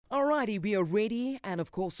Alrighty, we are ready, and of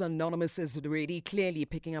course Anonymous is ready, clearly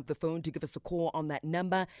picking up the phone to give us a call on that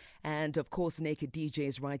number, and of course Naked DJ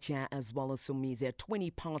is right here as well as Somizi at 20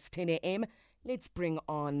 past 10 a.m. Let's bring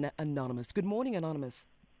on Anonymous. Good morning, Anonymous.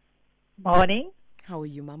 Morning. How are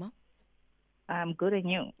you, Mama? I'm good, and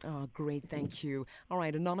you? Oh, great, thank you. All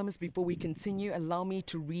right, Anonymous, before we continue, allow me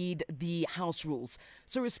to read the house rules.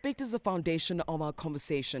 So respect is the foundation of our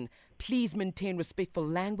conversation. Please maintain respectful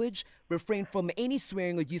language, refrain from any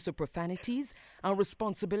swearing or use of profanities. Our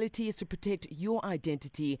responsibility is to protect your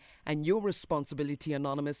identity, and your responsibility,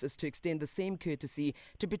 Anonymous, is to extend the same courtesy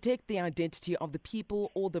to protect the identity of the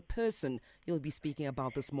people or the person you'll be speaking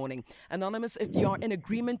about this morning. Anonymous, if you are in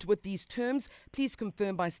agreement with these terms, please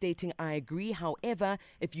confirm by stating I agree. However,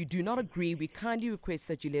 if you do not agree, we kindly request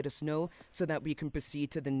that you let us know so that we can proceed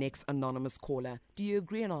to the next anonymous caller. Do you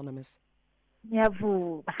agree, Anonymous?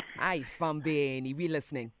 Nyavuba. Hi, Fambeni. We're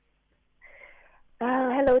listening.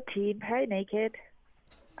 Hello, team. Hi, Naked.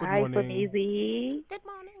 Good Hi, morning. Somizi. Good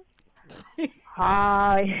morning.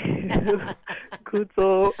 Hi.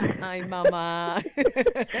 Kuto. Hi, Mama.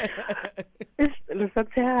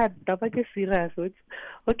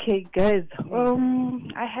 Okay, guys.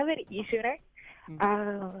 I have an issue, right?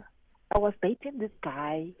 I was dating this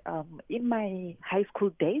guy in my high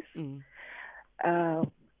school days.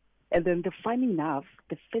 And then funny enough,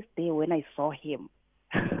 the first day when I saw him,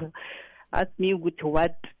 asked me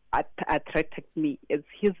what attracted me. It's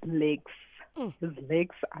his legs. His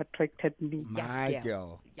legs attracted me. My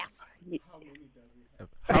girl. Yes.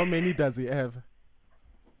 How many does he have?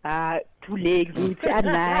 2 legs, which are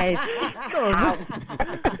nice.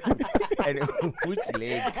 And which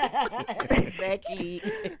leg? Exactly.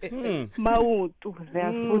 Mautu, they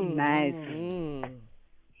are so nice.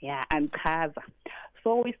 Yeah, and Kaza.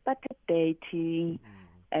 So we started dating,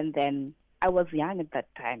 and then I was young at that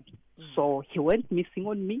time. So he went missing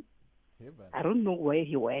on me. I don't know where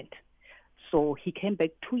he went. So he came back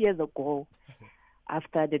 2 years ago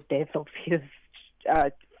after the death of his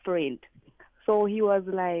friend. So he was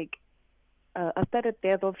like, after the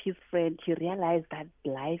death of his friend, he realized that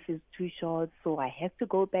life is too short. So I have to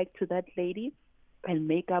go back to that lady and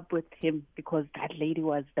make up with him because that lady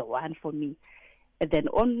was the one for me. And then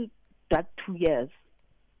on that 2 years,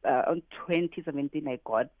 on 2017, I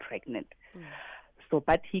got pregnant. So,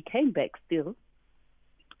 but he came back still,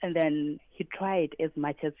 and then he tried as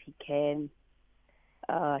much as he can.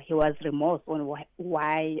 He was remorse on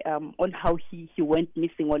why, on how he went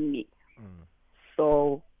missing on me.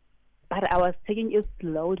 So, but I was taking it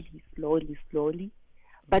slowly.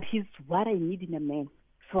 But he's what I need in a man.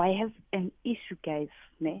 So I have an issue, guys.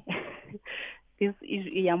 Ne? This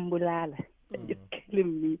issue, Yambulala, it's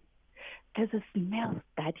killing me. There's a smell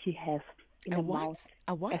that he has in the mouth.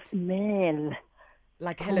 A what? A smell.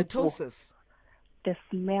 Like halitosis. The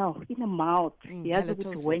smell in the mouth. Yes,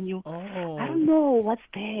 halitosis. when you, Oh. I don't know what's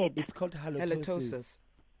that. It's called halitosis.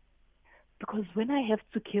 Because when I have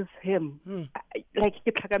to kiss him, like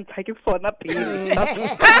you can take it for nothing. Yeah,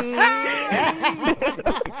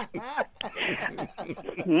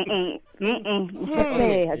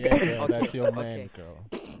 that's your man, girl.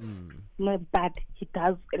 No, but he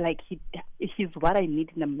does, like he's what I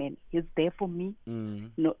need in a man. He's there for me.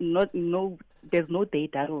 No, there's no day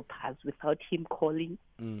that will pass without him calling.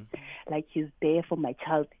 Like he's there for my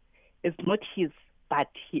child. It's not his, but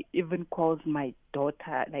he even calls my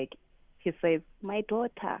daughter. Like he says, my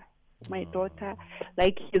daughter.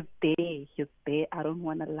 Like he's there. I don't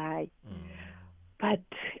want to lie. But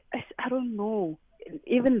I don't know.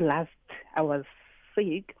 Even last, I was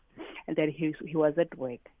sick, and then he was at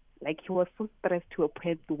work. Like he was so stressed to a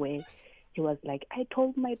point where he was like, I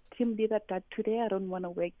told my team leader that today I don't want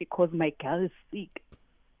to work because my girl is sick.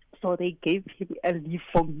 So they gave him a leave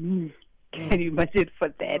for me. Can you imagine for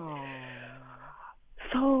that?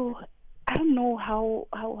 So I don't know how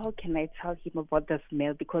can I tell him about the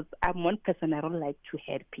smell, because I'm one person, I don't like to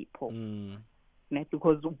hurt people.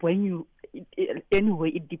 Because when you,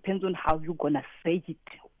 anyway, it depends on how you're going to say it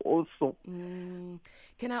also.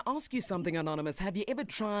 Can I ask you something, Anonymous? Have you ever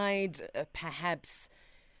tried perhaps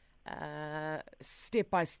step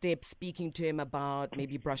by step speaking to him about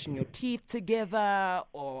maybe brushing your teeth together,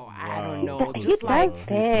 or I don't know, just like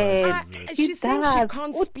she says she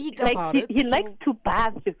can't speak about it. He likes to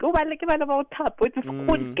bath. Go like about top with this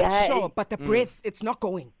good guy. Sure, but the breath, it's not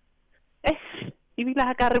going. It's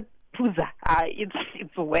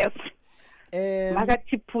worse.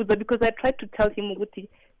 Because I tried to tell him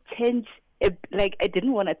change. Like I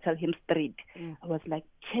didn't want to tell him straight. I was like,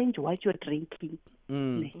 change what you're drinking.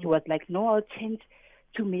 He was like, no, I'll change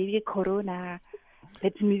to maybe Corona.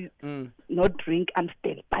 Let me not drink. I'm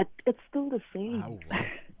still, but it's still the same.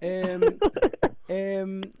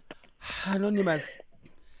 Anonymous.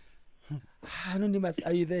 Anonymous,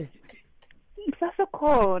 are you there?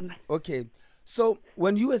 Okay. So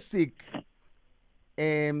when you were sick,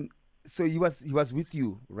 so he was with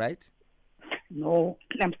you, right? No,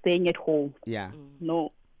 I'm staying at home. Yeah.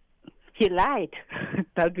 No, he lied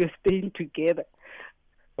that we're staying together.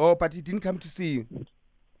 Oh, but he didn't come to see you.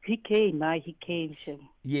 He came. He came.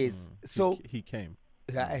 Yes. So he came.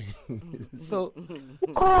 So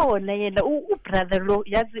brother lo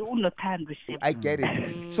yazi unothando shame. I get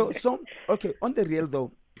it. So okay, on the real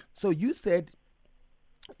though. So you said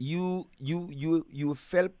you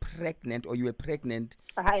fell pregnant, or you were pregnant.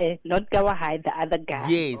 Not Gawa, the other guy.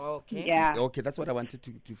 Yes. Okay. Yeah. Okay, that's what I wanted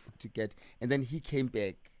to get. And then he came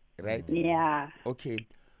back, right? Yeah. Okay.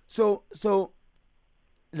 So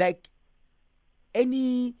like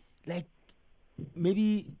any like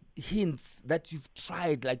maybe hints that you've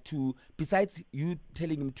tried, like to, besides you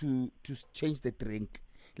telling him to change the drink,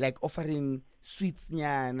 like offering sweets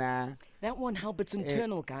nyana. That won't help. It's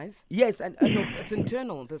internal, guys. Yes, and I know It's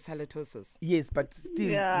internal, this halitosis. yes, but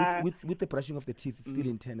still Yeah. with the brushing of the teeth, it's still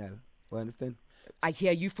internal. You understand? I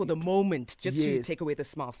hear you for the moment, just to Yes. take away the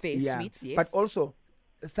smile face, Yeah. sweets, yes. But also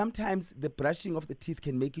sometimes the brushing of the teeth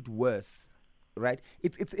can make it worse, right?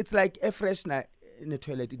 It's like air freshener in the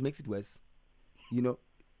toilet. It makes it worse. You know,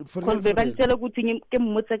 for real, for real.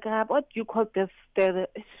 What do you call this?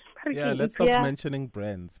 Yeah, let's stop mentioning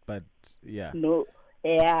brands, but yeah. No,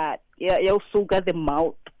 you sugar the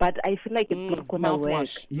mouth, but I feel like it's not gonna work.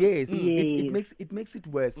 Mouthwash. Yes, Yes. it makes it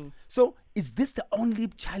worse. So is this the only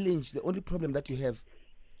challenge, the only problem that you have?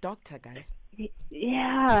 Doctor, guys.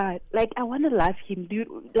 Yeah, like I want to love him. Do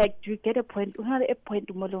you get a point? A point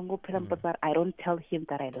but I don't tell him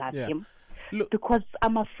that I love Yeah. him Look, because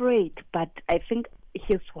I'm afraid. But I think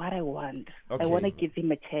he's what I want. Okay. I want to give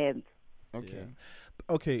him a chance. Okay.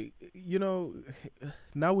 okay, you know,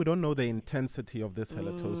 now we don't know the intensity of this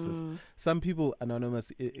halitosis. Some people,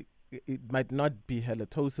 Anonymous, it might not be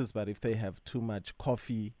halitosis, but if they have too much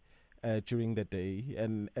coffee during the day,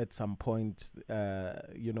 and at some point,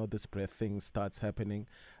 this breath thing starts happening.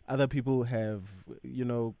 Other people have,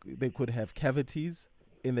 they could have cavities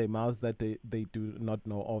in their mouths that they do not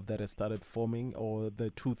know of, that has started forming, or the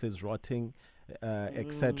tooth is rotting,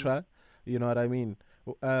 etc. You know what I mean?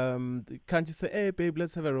 Can't you say, hey babe,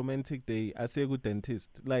 let's have a romantic day? I say a good dentist.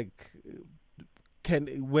 Like,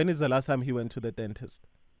 when is the last time he went to the dentist?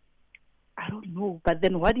 I don't know. But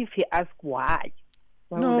then what if he asks why?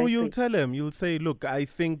 No, you'll tell him. You'll say, look, I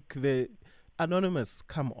think the Anonymous,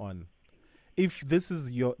 come on. If this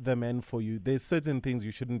is the man for you, there's certain things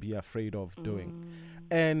you shouldn't be afraid of doing.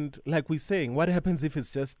 And like we're saying, what happens if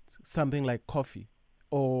it's just something like coffee,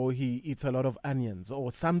 or he eats a lot of onions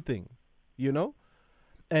or something,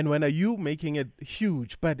 And when are you making it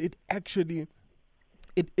huge, but it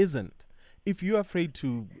isn't. If you're afraid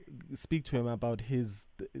to speak to him about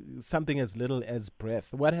something as little as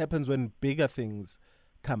breath, what happens when bigger things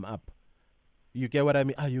come up? You get what I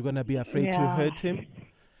mean? Are you going to be afraid to hurt him?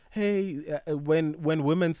 Hey, when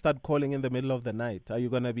women start calling in the middle of the night, are you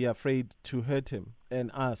going to be afraid to hurt him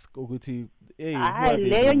and ask, Uguti, hey,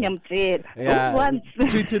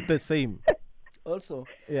 treat it the same. Also,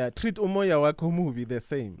 treat Umoya Wako movie the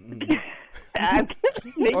same.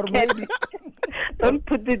 Or maybe don't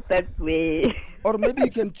put it that way. Or maybe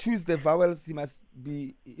you can choose the vowels he must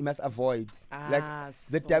avoid, like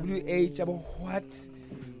the WH. What?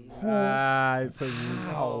 Who? It's so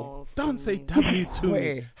easy. Don't say W to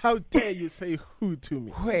me. How dare you say who to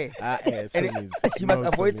me? Where? So easy. He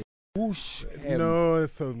must avoid whoosh. No,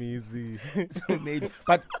 it's so easy. So maybe,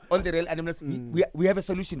 but on the real animals, we have a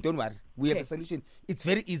solution. Don't worry. We have a solution. It's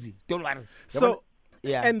very easy. Don't worry. So,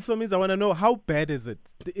 and so means I want to know, how bad is it?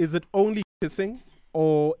 Is it only kissing,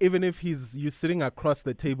 or even if you're sitting across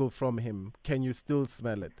the table from him, can you still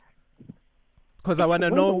smell it? Because I want to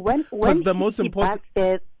know. Because the most important.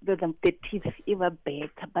 The teeth even better,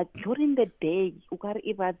 but during the day,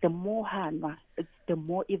 the more it's the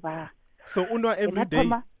more eva. So unwa every day.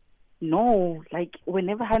 No, like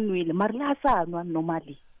whenever Marlasa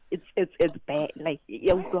normally. It's bad. Like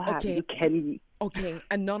you can. Okay,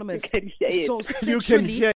 Anonymous. You can hear it. So You can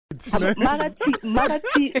sexually, hear it.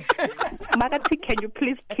 Magati, can you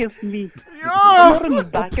please kiss me?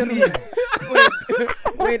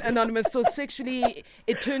 Wait, Anonymous. So sexually,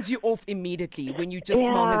 it turns you off immediately when you just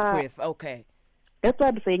smell his breath. Okay. That's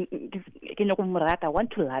what I'm saying. I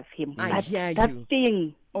want to love him. I hear that you.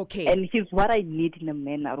 Thing. Okay. And he's what I need in a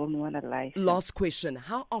man. I don't want to lie. Last question.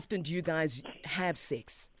 How often do you guys have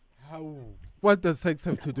sex? What does sex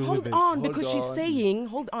have to do with it? Hold on, because she's saying,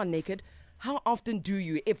 hold on, Naked. How often do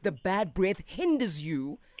you, if the bad breath hinders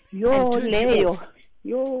you Yo, and turns you Leo. off.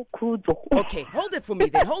 Yo, Kuzo. Okay, hold it for me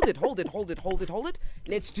then. Hold it.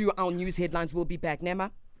 Let's do our news headlines. We'll be back,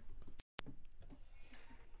 Nema.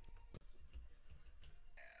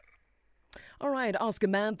 All right, Ask a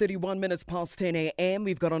Man, 31 minutes past 10 a.m.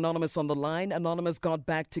 We've got Anonymous on the line. Anonymous got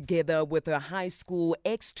back together with her high school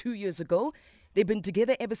ex 2 years ago. They've been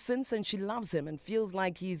together ever since, and she loves him and feels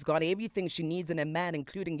like he's got everything she needs in a man,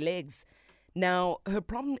 including legs. Now, her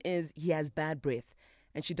problem is he has bad breath,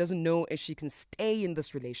 and she doesn't know if she can stay in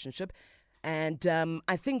this relationship. And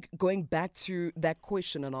I think going back to that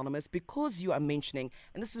question, Anonymous, because you are mentioning,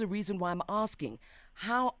 and this is a reason why I'm asking,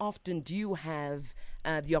 how often do you have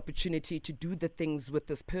the opportunity to do the things with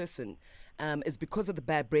this person? Is because of the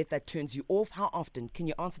bad breath that turns you off? How often? Can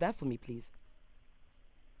you answer that for me, please?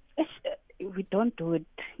 We don't do it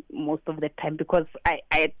most of the time because I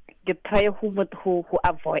try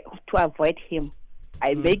to avoid him.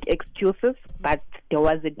 I make excuses, but there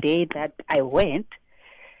was a day that I went,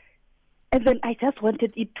 and then I just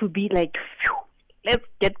wanted it to be like, phew,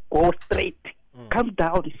 let's go straight. Come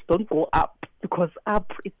down, don't go up, because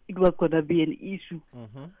up it was gonna be an issue.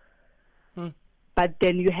 But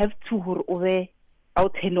then you have to over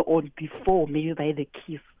out and on before maybe by the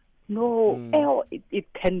kiss. No, it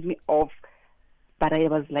turned me off. But I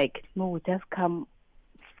was like, no, just come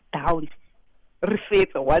down,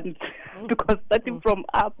 reface once, because starting from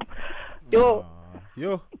up, yo,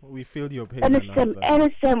 we feel your pain. and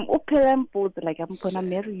Sam, like I'm gonna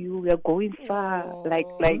marry you. We are going far. Like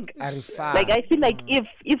I feel like if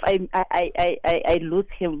I lose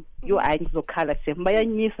him, you are so color Sam. But I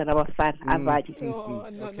miss our son.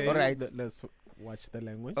 Okay, all right. Let's watch the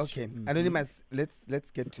language. Okay, Anonymous.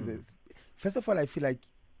 Let's get to this. First of all, I feel like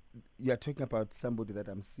you are talking about somebody that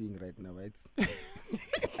I'm seeing right now, right?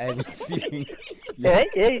 I have a feeling.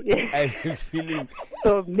 I have a feeling.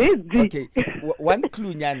 So maybe. Okay, one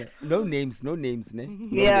clue, Nyana. No names, ne?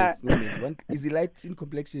 Yeah. No names. One, is he light in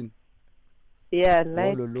complexion? Yeah,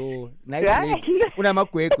 like. Oh, nice legs.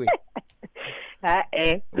 Unamakwekwe.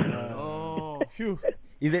 Phew.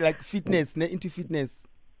 Is it like fitness, ne? Into fitness?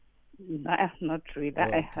 Nah, not really.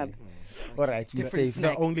 I have. All right, you Different say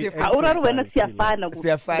snack, The only different exercise Aurora, when he likes.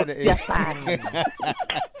 Siyafana.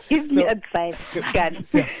 Give me advice. God.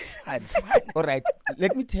 All right,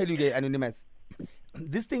 let me tell you, Anonymous.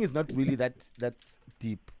 This thing is not really that's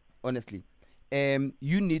deep, honestly.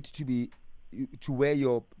 You need to wear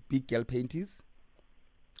your big girl panties,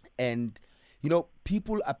 and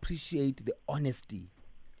people appreciate the honesty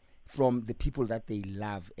from the people that they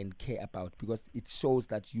love and care about, because it shows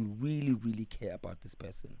that you really, really care about this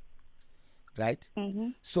person, right?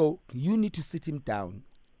 So you need to sit him down,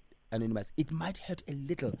 Anonymous. It might hurt a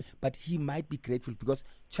little, but he might be grateful, because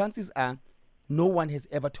chances are no one has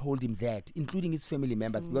ever told him that, including his family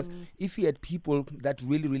members, because if he had people that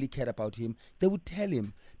really, really cared about him, they would tell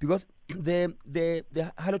him, because the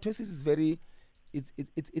halitosis is very, it's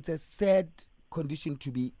a sad condition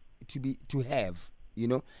to have.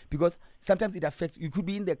 Because sometimes it affects, you could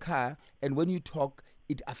be in the car, and when you talk,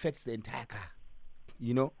 it affects the entire car,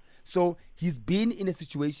 So he's been in a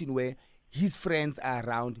situation where his friends are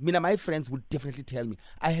around. My friends would definitely tell me.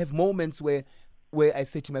 I have moments where I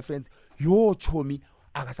say to my friends, yo, Chomi,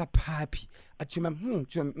 agasa papi.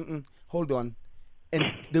 Chomi, hold on. And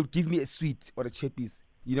they would give me a sweet or a chippies,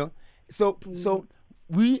 So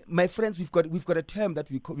my friends, we've got a term that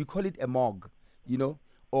we call it a mog,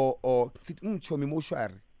 or chomi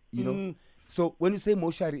moshwari, So when you say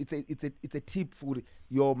moshwari, it's a tip for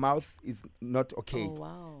your mouth is not okay.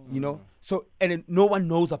 Oh, wow. So and then no one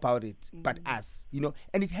knows about it but us,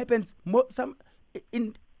 and it happens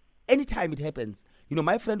anytime it happens.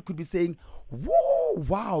 My friend could be saying, whoa,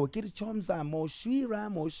 wow, get a chomza,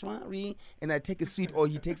 moshwari, and I take a sweet, or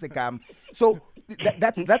he takes a gum. So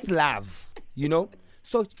that's love,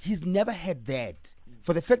 So he's never had that.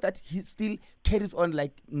 For the fact that he still carries on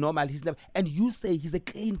like normal, he's never. And you say he's a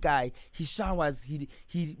clean guy. He showers. He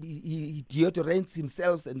deodorants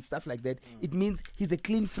himself and stuff like that. It means he's a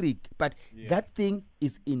clean freak. But that thing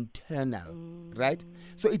is internal, right?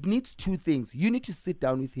 So it needs two things. You need to sit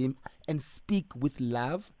down with him and speak with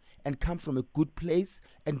love and come from a good place,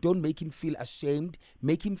 and don't make him feel ashamed.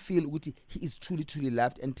 Make him feel he is truly, truly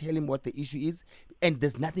loved, and tell him what the issue is. And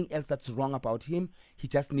there's nothing else that's wrong about him. He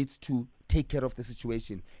just needs to take care of the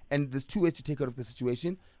situation. And there's two ways to take care of the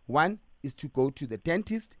situation. One is to go to the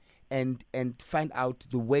dentist and find out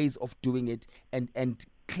the ways of doing it, and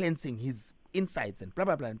cleansing his insides and blah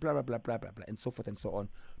blah blah and blah blah blah blah blah blah and so forth and so on.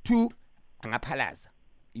 Two, angapalaza,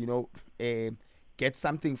 get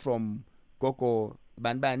something from Gogo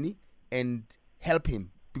Banbani and help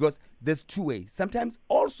him, because there's two ways. Sometimes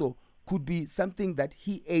also could be something that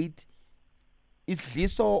he ate. Is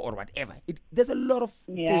this or whatever? There's a lot of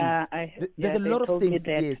Yeah, things. There's a lot of things.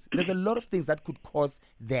 Yes, there's a lot of things that could cause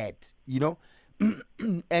that.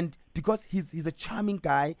 And because he's a charming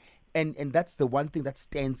guy, and that's the one thing that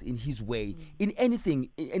stands in his way in anything.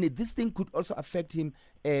 And this thing could also affect him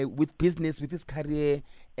with business, with his career,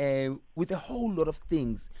 with a whole lot of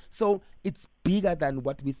things. So it's bigger than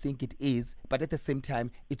what we think it is, but at the same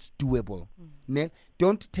time, it's doable. Ne?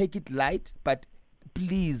 Don't take it light, but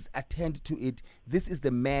please attend to it. This is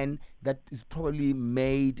the man that is probably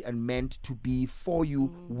made and meant to be for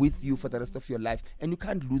you, with you for the rest of your life. And you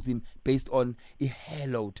can't lose him based on a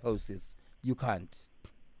halitosis. You can't.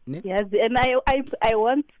 Ne? Yes, and I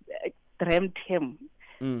once dreamt him.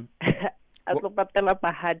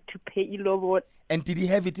 I had to pay Ilobo. And did he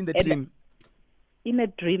have it in the dream? In a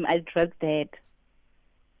dream, I dreamt that.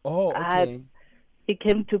 Oh, okay. He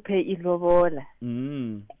came to pay Ilobo.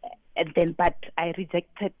 And then, but I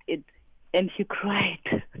rejected it, and he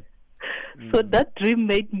cried. So that dream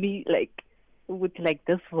made me with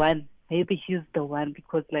this one. Maybe he's the one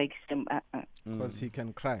because Because he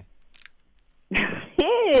can cry.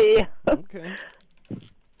 Hey. Okay.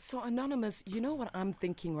 So, Anonymous, you know what I'm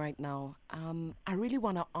thinking right now? I really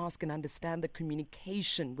want to ask and understand the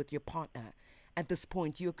communication with your partner. At this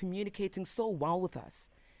point, you're communicating so well with us.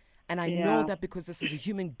 And I know that because this is a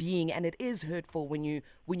human being and it is hurtful when you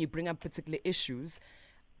bring up particular issues.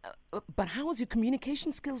 But how is your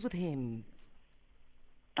communication skills with him?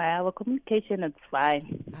 Our communication is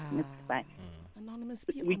fine. It's fine. Anonymous,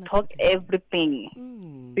 be We honest talk with him.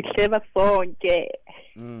 everything. We share a song.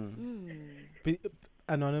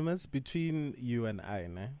 Anonymous, between you and I,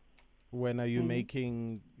 when are you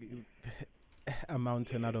making a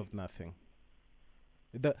mountain out of nothing?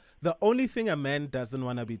 The only thing a man doesn't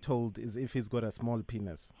want to be told is if he's got a small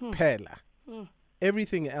penis. Pela.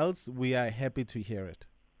 Everything else, we are happy to hear it.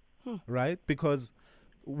 Right? Because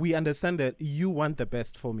we understand that you want the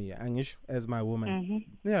best for me, Angish, as my woman.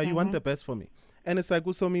 Yeah, you want the best for me. And it's like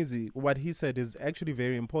Usomizi, what he said is actually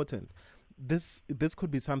very important. This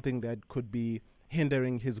could be something that could be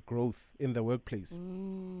hindering his growth in the workplace.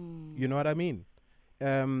 You know what I mean?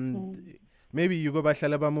 Maybe you go back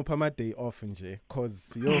to day off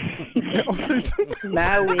because you're office.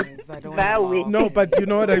 No, but you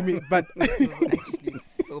know what I mean. But This is actually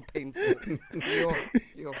so painful.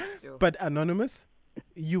 But Anonymous,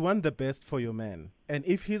 you want the best for your man. And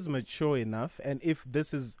if he's mature enough, and if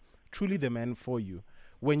this is truly the man for you,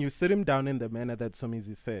 when you sit him down in the manner that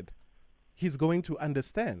Somizi said, he's going to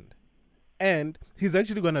understand. And he's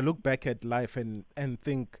actually going to look back at life and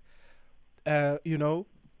think,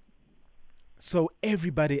 so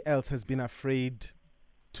everybody else has been afraid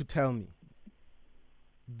to tell me.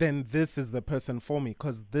 Then this is the person for me,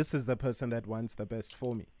 because this is the person that wants the best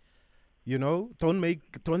for me.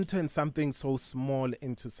 Don't turn something so small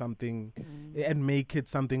into something and make it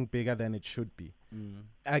something bigger than it should be.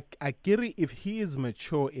 I get it if he is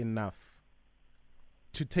mature enough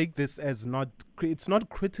to take this as it's not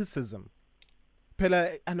criticism.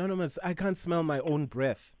 Pela, Anonymous, I can't smell my own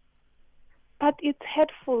breath. But it's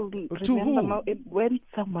hurtful. To Remember, when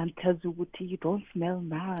someone tells you you don't smell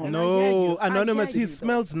nice. No, Anonymous, he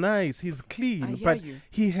smells nice. He's clean, but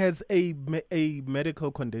he has a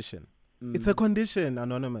medical condition. It's a condition,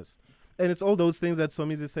 Anonymous. And it's all those things that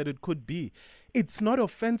Somizi said it could be. It's not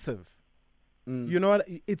offensive. You know what?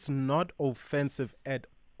 It's not offensive at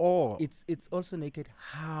all. It's also naked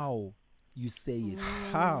how you say it.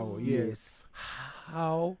 How? Yes.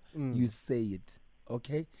 How you say it.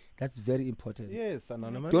 Okay? That's very important. Yes,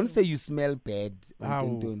 Anonymous. Don't say you smell bad. How?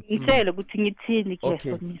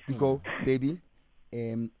 Okay, we go, baby.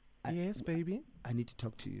 Yes, baby. I need to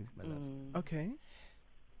talk to you, my love. Okay.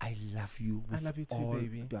 I love you with I love you too, all,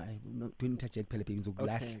 baby. Don't touch it, Pele, baby.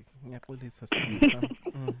 Okay.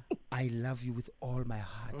 I love you with all my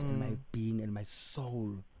heart and my being and my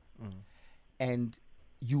soul. And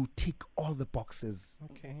you tick all the boxes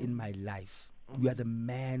in my life. You are the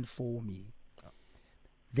man for me.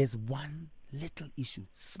 There's one little issue,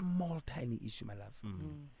 small, tiny issue, my love.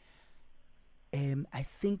 I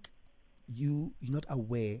think you're not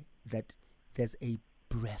aware that there's a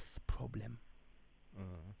breath problem.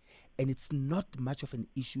 And it's not much of an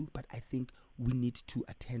issue, but I think we need to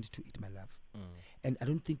attend to it, my love. And I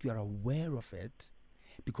don't think you are aware of it,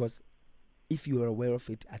 because if you are aware of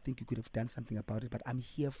it, I think you could have done something about it, but I'm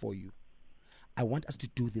here for you. I want us to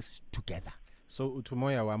do this together. So,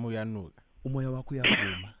 umoya wami uyanuka. Umoya wako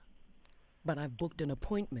uyavuma. But I've booked an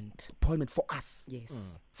appointment. Appointment for us.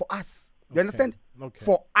 Yes. For us. You understand? Okay.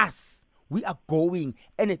 For us. We are going.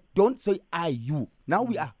 And don't say you. Now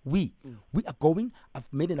we are we. We are going.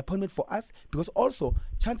 I've made an appointment for us because also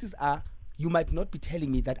chances are you might not be telling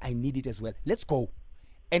me that I need it as well. Let's go.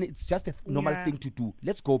 And it's just a normal thing to do.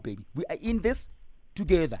 Let's go, baby. We are in this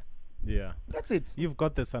together. Yeah. That's it. You've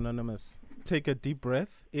got this, Anonymous. Take a deep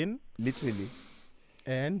breath in. Literally.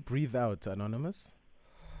 And breathe out, Anonymous.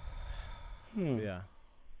 Yeah.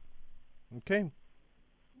 Okay.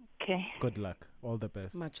 Okay. Good luck. All the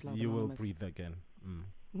best. Much love, You Anonymous. will breathe again.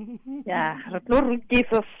 Yeah.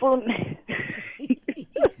 Soon.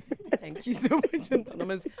 Thank you so much,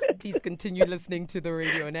 Anonymous. Please continue listening to the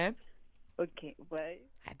radio now. Okay. Bye.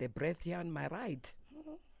 Had the breath here on my right.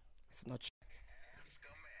 It's not.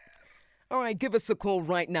 All right, give us a call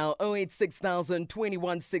right now. 086,000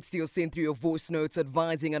 2160 or send through your voice notes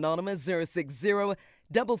advising Anonymous 060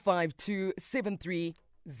 552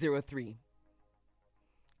 7303.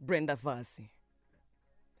 Brenda Fassie.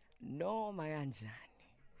 Noma kanjani?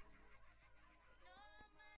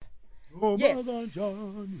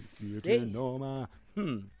 Yes. Hey. Noma.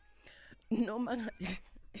 Noma.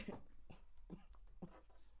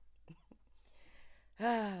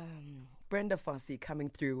 Brenda Fassie coming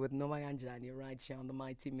through with Noma Kanjani right here on the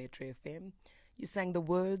Mighty Metro FM. You sang the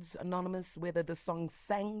words, Anonymous, whether the song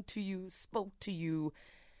sang to you, spoke to you,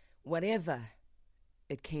 whatever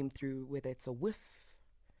it came through, whether it's a whiff.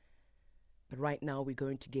 But right now we're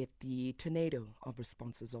going to get the tornado of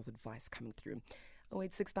responses of advice coming through.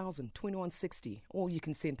 086,000 2160, or you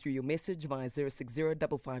can send through your message via 060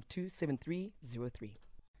 552 7303.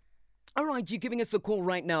 All right, you're giving us a call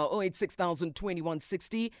right now, 086,000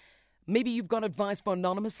 2160. Maybe you've got advice for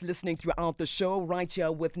Anonymous listening throughout the show right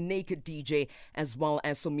here with Naked DJ as well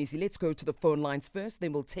as Somizi. Let's go to the phone lines first,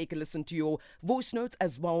 then we'll take a listen to your voice notes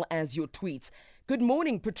as well as your tweets. Good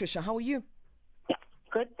morning, Patricia. How are you?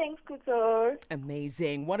 Good, thanks, Kuto.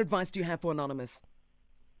 Amazing. What advice do you have for Anonymous?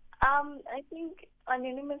 I think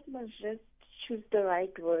Anonymous must just choose the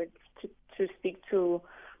right words to speak to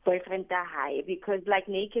boyfriend Tahai, because like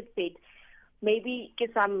Naked said, maybe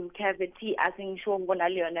get some cavity as in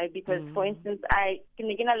because for instance, I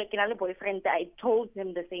boyfriend, I told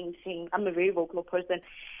him the same thing. I'm a very vocal person,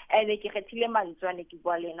 and baby,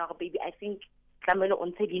 I think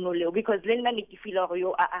because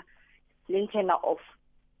off.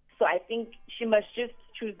 So I think she must just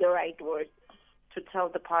choose the right words to tell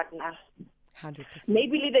the partner. 100%.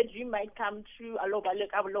 Maybe the dream might come true.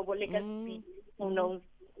 Who knows?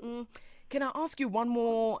 Can I ask you one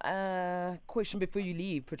more question before you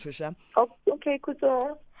leave, Patricia? Oh, okay,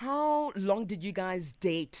 Kuto. How long did you guys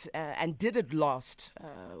date, and did it last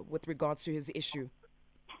with regards to his issue?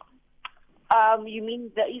 You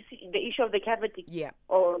mean the issue of the cavity? Yeah.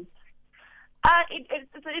 Or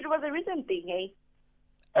it was a recent thing, eh?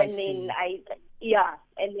 And then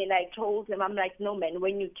I told him, I'm like, no man,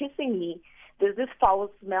 when you're kissing me, there's this foul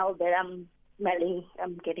smell that I'm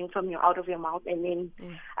getting from you out of your mouth. And then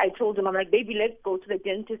I told him, I'm like, baby, let's go to the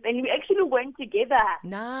dentist. And we actually went together.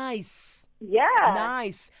 Nice. Yeah.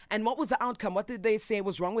 Nice. And what was the outcome? What did they say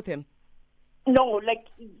was wrong with him? No, like,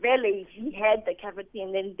 really, he had the cavity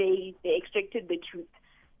and then they extracted the tooth.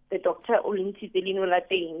 The doctor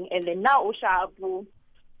thing, and then now Oshabu.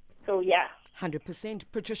 So, yeah. 100%.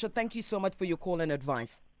 Patricia, thank you so much for your call and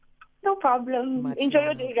advice. No problem. Much Enjoy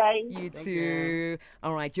love. your day, guys. You too.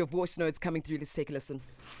 All right, your voice notes coming through. Let's take a listen.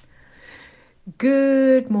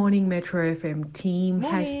 Good morning, Metro FM team.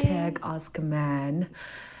 Morning. Hashtag Ask a Man.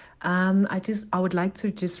 I would like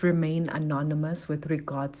to just remain anonymous with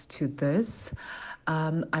regards to this.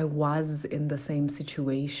 I was in the same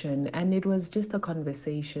situation, and it was just a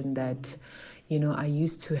conversation that, I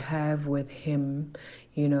used to have with him,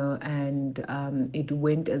 and it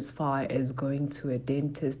went as far as going to a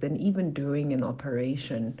dentist and even doing an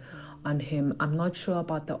operation on him. I'm not sure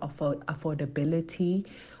about the affordability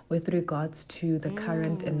with regards to the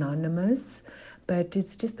current Anonymous, but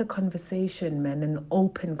it's just a conversation, man, an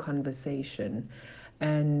open conversation.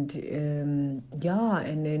 And and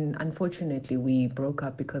then unfortunately we broke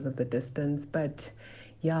up because of the distance, but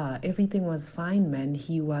yeah, everything was fine, man.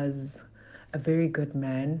 He was a very good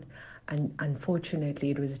man, and unfortunately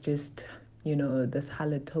it was just this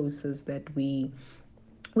halitosis that we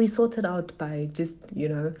sorted out by just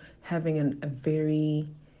having a very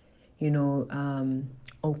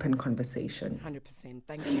open conversation. 100%.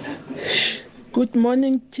 Thank you. Good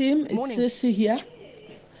morning, team. Morning. It's Sissy here.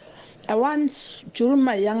 During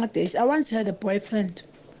my younger days, I once had a boyfriend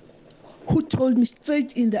who told me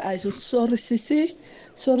straight in the eyes, sorry, Sissy,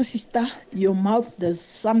 sorry, sister, your mouth, there's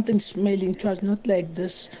something smelling. It was not like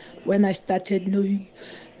this when I started knowing.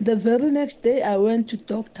 The very next day, I went to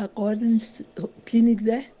Dr. Gordon's clinic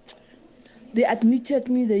there. They admitted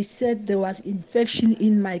me, they said there was infection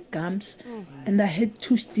in my gums and I had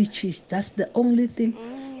 2 stitches. That's the only thing.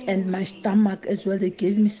 And my stomach as well, they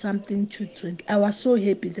gave me something to drink. I was so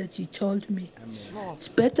happy that he told me. Sure. It's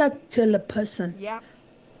better to tell a person Yeah.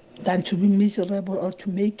 than to be miserable or to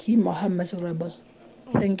make him or her miserable.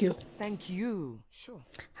 Thank you. Thank you. Sure.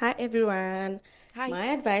 Hi, everyone. Hi. My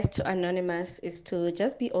advice to Anonymous is to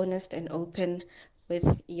just be honest and open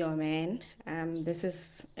with your man. This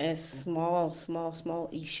is a small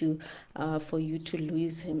issue for you to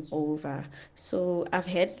lose him over. So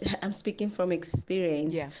I'm speaking from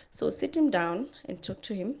experience. Yeah. So sit him down and talk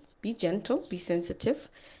to him. Be gentle, be sensitive,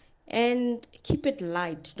 and keep it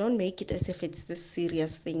light. Don't make it as if it's this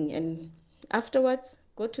serious thing. And afterwards,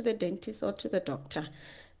 go to the dentist or to the doctor.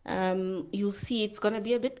 You'll see it's going to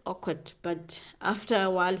be a bit awkward, but after a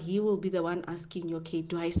while, he will be the one asking you, okay,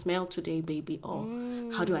 do I smell today, baby? Or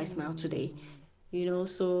how do I smell today?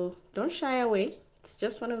 So don't shy away. It's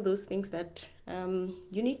just one of those things that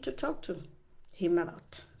you need to talk to him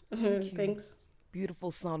about. Thanks.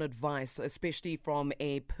 Beautiful sound advice, especially from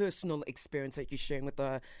a personal experience that you're sharing with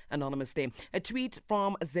the anonymous there. A tweet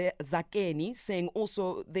from Zakeni saying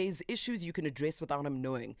also there's issues you can address without him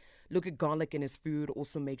knowing. Look at garlic in his food.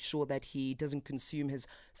 Also make sure that he doesn't consume his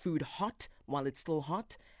food hot while it's still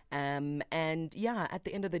hot. And yeah, at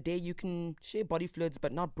the end of the day, you can share body fluids,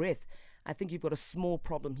 but not breath. I think you've got a small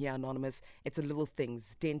problem here, Anonymous. It's a little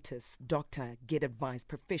things. Dentist, doctor, get advice,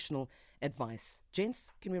 professional advice.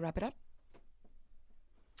 Gents, can we wrap it up?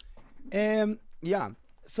 Yeah.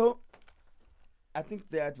 So I think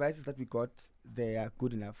the advices that we got, they are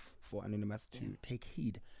good enough for Anonymous to take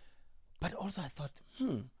heed. But also I thought,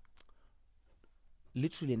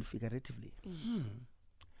 literally and figuratively,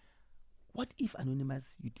 what if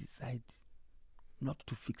Anonymous, you decide not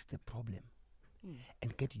to fix the problem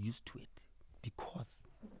and get used to it? Because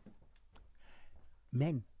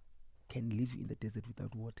men can live in the desert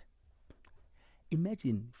without water.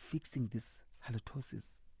 Imagine fixing this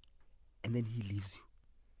halitosis and then he leaves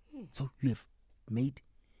you. So you have made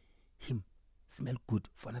him smell good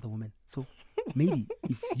for another woman. So maybe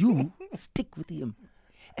if you stick with him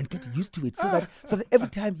and get used to it, so that every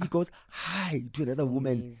time he goes hi to another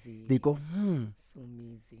woman, easy. they go, So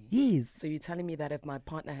easy. yes. So you're telling me that if my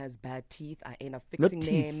partner has bad teeth, I end up Not fixing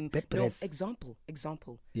teeth, them. bad No, breath.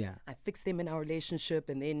 example. Yeah. I fix them in our relationship,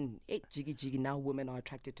 and then jiggy, now women are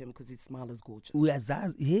attracted to him because his smile is gorgeous.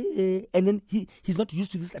 Yeah. And then he's not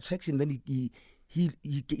used to this attraction. Then he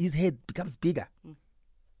his head becomes bigger.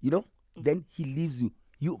 Then he leaves you.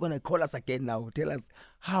 You're gonna call us again now. Tell us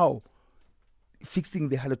how fixing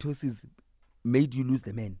the halitosis made you lose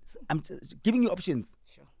the man. So I'm giving you options.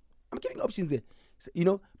 Sure. I'm giving you options here.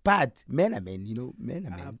 So, but men are men. Men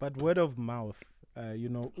are men. But word of mouth,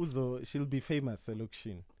 Uzo, she'll be famous,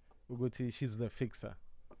 Lukshin. Uguti, she's the fixer.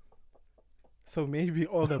 So maybe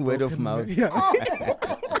all the Word of broken mouth. men- Yeah.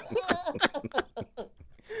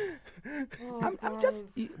 I'm just,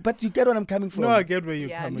 but you get what I'm coming from. No, I get where you're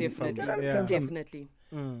Yeah, coming definitely. from. Yeah. Definitely.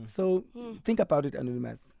 So think about it,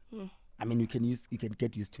 Anonymous. I mean, you can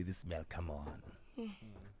get used to this smell. Come on,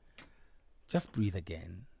 just breathe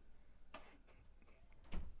again.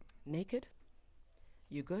 Naked?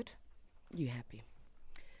 You good? You happy?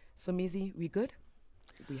 So Mizi, we good?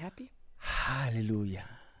 We happy? Hallelujah.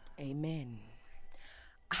 Amen.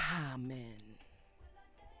 Amen.